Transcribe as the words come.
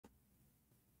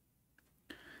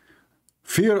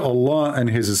fear Allah and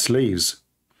his slaves.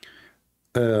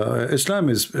 Islam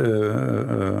is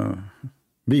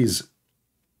bees.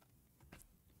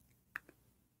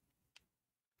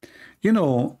 You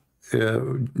know,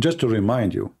 just to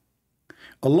remind you,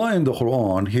 Allah in the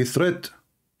Quran, he threatened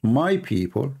my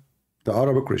people, the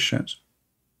Arab Christians,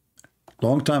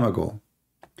 long time ago.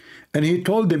 And he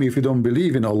told them, if you don't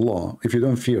believe in Allah, if you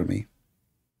don't fear me,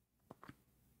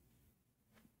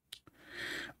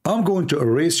 I'm going to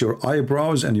erase your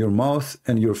eyebrows and your mouth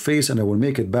and your face, and I will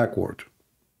make it backward.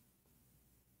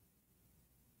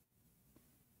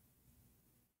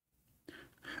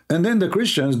 And then the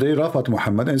Christians, they laughed at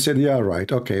Muhammad and said, yeah, right,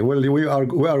 okay, well,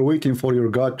 we are waiting for your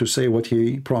God to say what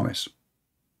he promised.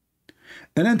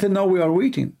 And until now we are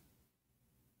waiting.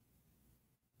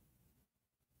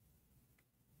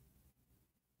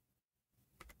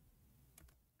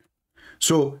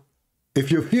 So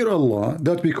if you fear Allah,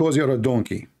 that's because you're a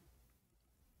donkey.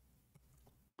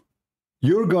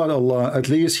 Your God Allah, at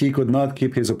least he could not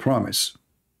keep his promise.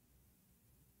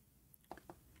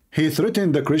 He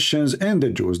threatened the Christians and the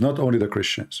Jews, not only the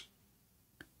Christians.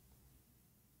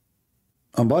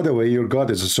 And by the way, your God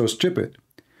is so stupid.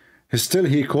 Still,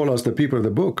 he called us the people of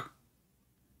the book.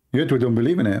 Yet we don't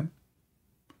believe in him.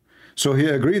 So he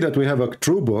agreed that we have a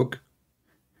true book,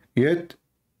 yet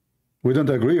we don't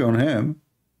agree on him.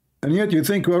 And yet you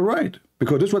think we're right,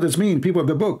 because that's what it means, people of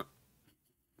the book.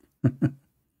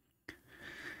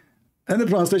 And the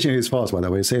translation is false, by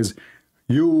the way. It says,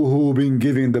 you who been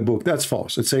given the book. That's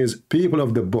false. It says people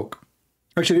of the book.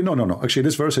 Actually, no. Actually,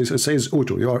 this verse it says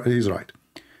Utu. He's right.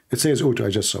 It says Utu. I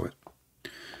just saw it.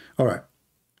 All right.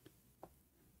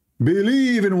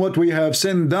 Believe in what we have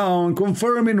sent down,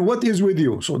 confirming what is with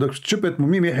you. So the stupid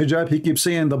Mimi Hijab, he keeps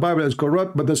saying the Bible is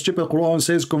corrupt, but the stupid Quran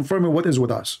says confirming what is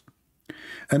with us.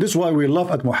 And this is why we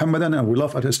laugh at Muhammadan and we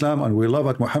laugh at Islam and we laugh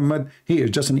at Muhammad. He is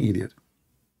just an idiot.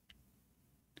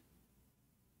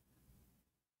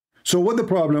 So what the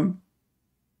problem?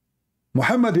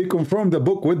 Muhammad, he confirmed the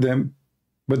book with them,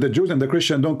 but the Jews and the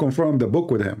Christians don't confirm the book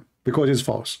with him because it's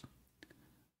false.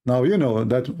 Now you know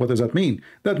that. What does that mean?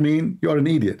 That means you're an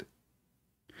idiot.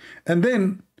 And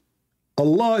then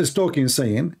Allah is talking,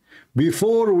 saying,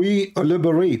 before we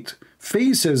liberate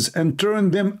faces and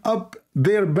turn them up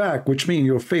their back, which means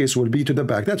your face will be to the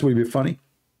back. That will be funny.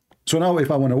 So now if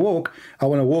I want to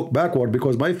walk backward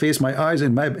because my face, my eyes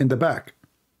in the back.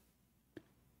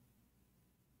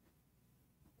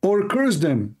 Or curse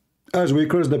them as we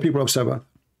curse the people of Sabbath.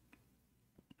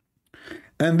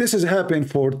 And this has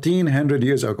happened 1400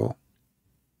 years ago.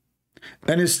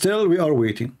 And still we are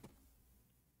waiting.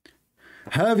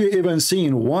 Have you even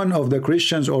seen one of the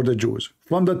Christians or the Jews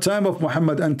from the time of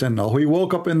Muhammad until now? He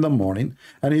woke up in the morning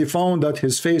and he found that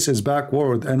his face is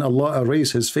backward and Allah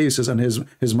erased his faces and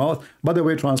his mouth. By the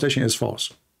way, translation is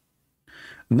false.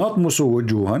 Not musu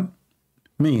wujuhan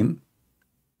mean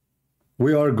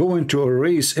we are going to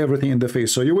erase everything in the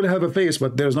face. So you will have a face,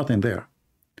 but there's nothing there.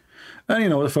 And you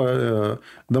know, if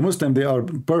the Muslim, they are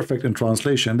perfect in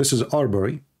translation. This is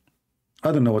Arbery.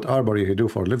 I don't know what Arbery he do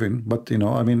for a living, but you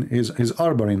know, I mean, he's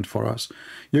Arbering for us.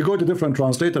 You go to different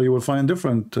translator, you will find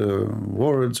different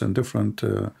words and different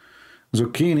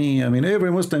zucchini. I mean,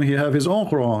 every Muslim, he have his own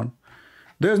Quran.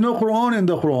 There's no Quran in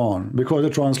the Quran because the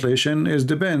translation is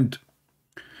depend.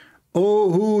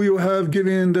 Oh, who you have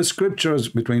given the scriptures,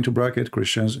 between two bracket,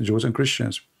 Christians, Jews and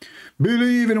Christians.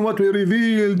 Believe in what we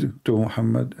revealed to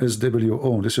Muhammad,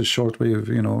 SWO. This is shortwave,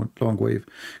 you know, long wave.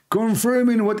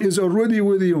 Confirming what is already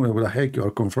with you. Well, the heck, you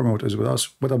are confirming what is with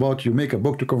us. What about you make a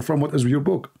book to confirm what is with your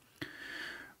book?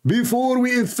 Before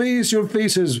we efface your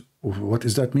faces. What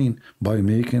does that mean? By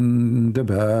making the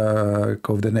back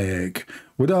of the neck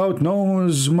without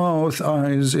nose, mouth,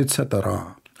 eyes,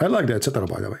 etc. I like that, etc.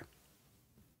 by the way.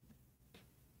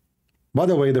 By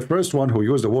the way, the first one who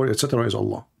used the word etc. is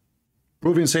Allah,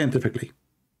 proven scientifically.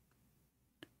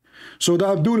 So the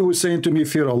Abdul who is saying to me,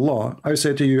 fear Allah, I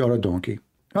say to you, you are a donkey.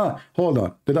 Hold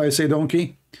on. Did I say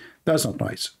donkey? That's not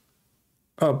nice.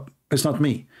 It's not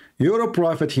me. You're a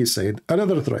prophet, he said,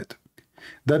 another threat,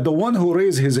 that the one who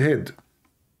raised his head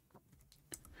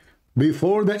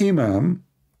before the Imam,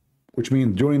 which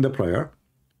means during the prayer,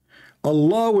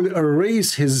 Allah will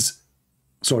erase his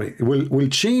will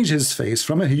change his face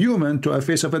from a human to a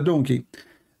face of a donkey.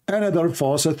 Another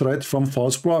false threat from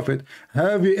false prophet.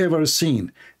 Have you ever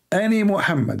seen any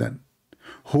Muhammadan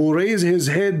who raised his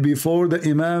head before the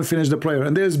Imam finished the prayer?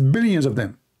 And there's billions of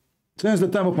them since the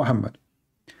time of Muhammad.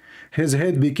 His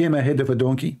head became a head of a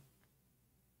donkey.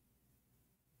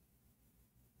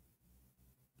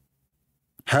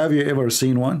 Have you ever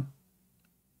seen one?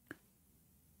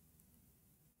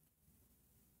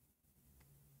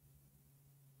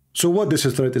 So what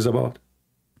this threat is about?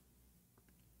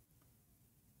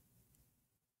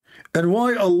 And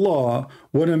why Allah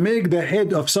want to make the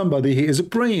head of somebody, he is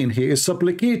praying, he is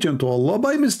supplicating to Allah.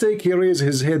 By mistake, he raised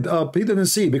his head up. He didn't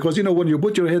see, because you know, when you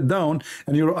put your head down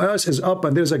and your ass is up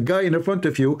and there's a guy in front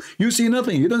of you, you see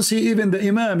nothing. You don't see even the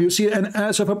imam. You see an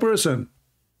ass of a person.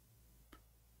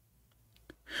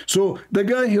 So the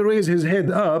guy, he raised his head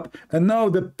up, and now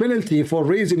the penalty for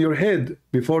raising your head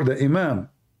before the imam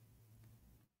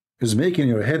is making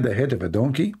your head the head of a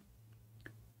donkey.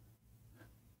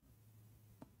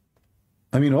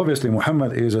 I mean, obviously,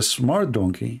 Muhammad is a smart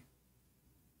donkey.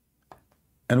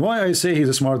 And why I say he's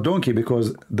a smart donkey?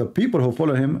 Because the people who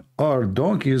follow him are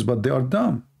donkeys, but they are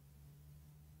dumb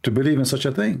to believe in such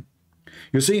a thing.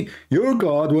 You see, your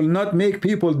God will not make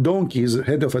people donkeys,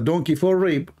 head of a donkey, for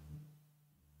rape,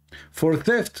 for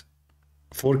theft,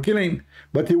 for killing,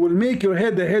 but he will make your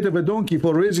head the head of a donkey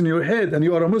for raising your head. And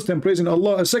you are a Muslim praising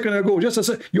Allah a second ago.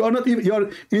 You are not even, you are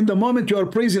in the moment you are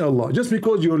praising Allah. Just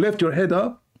because you left your head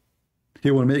up,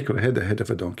 he will make your head the head of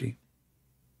a donkey.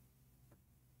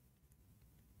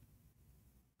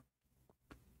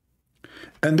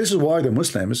 And this is why the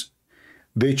Muslims,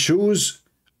 they choose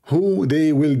who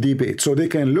they will debate, so they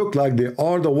can look like they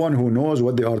are the one who knows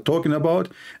what they are talking about,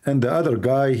 and the other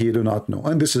guy, he do not know.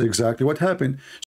 And this is exactly what happened.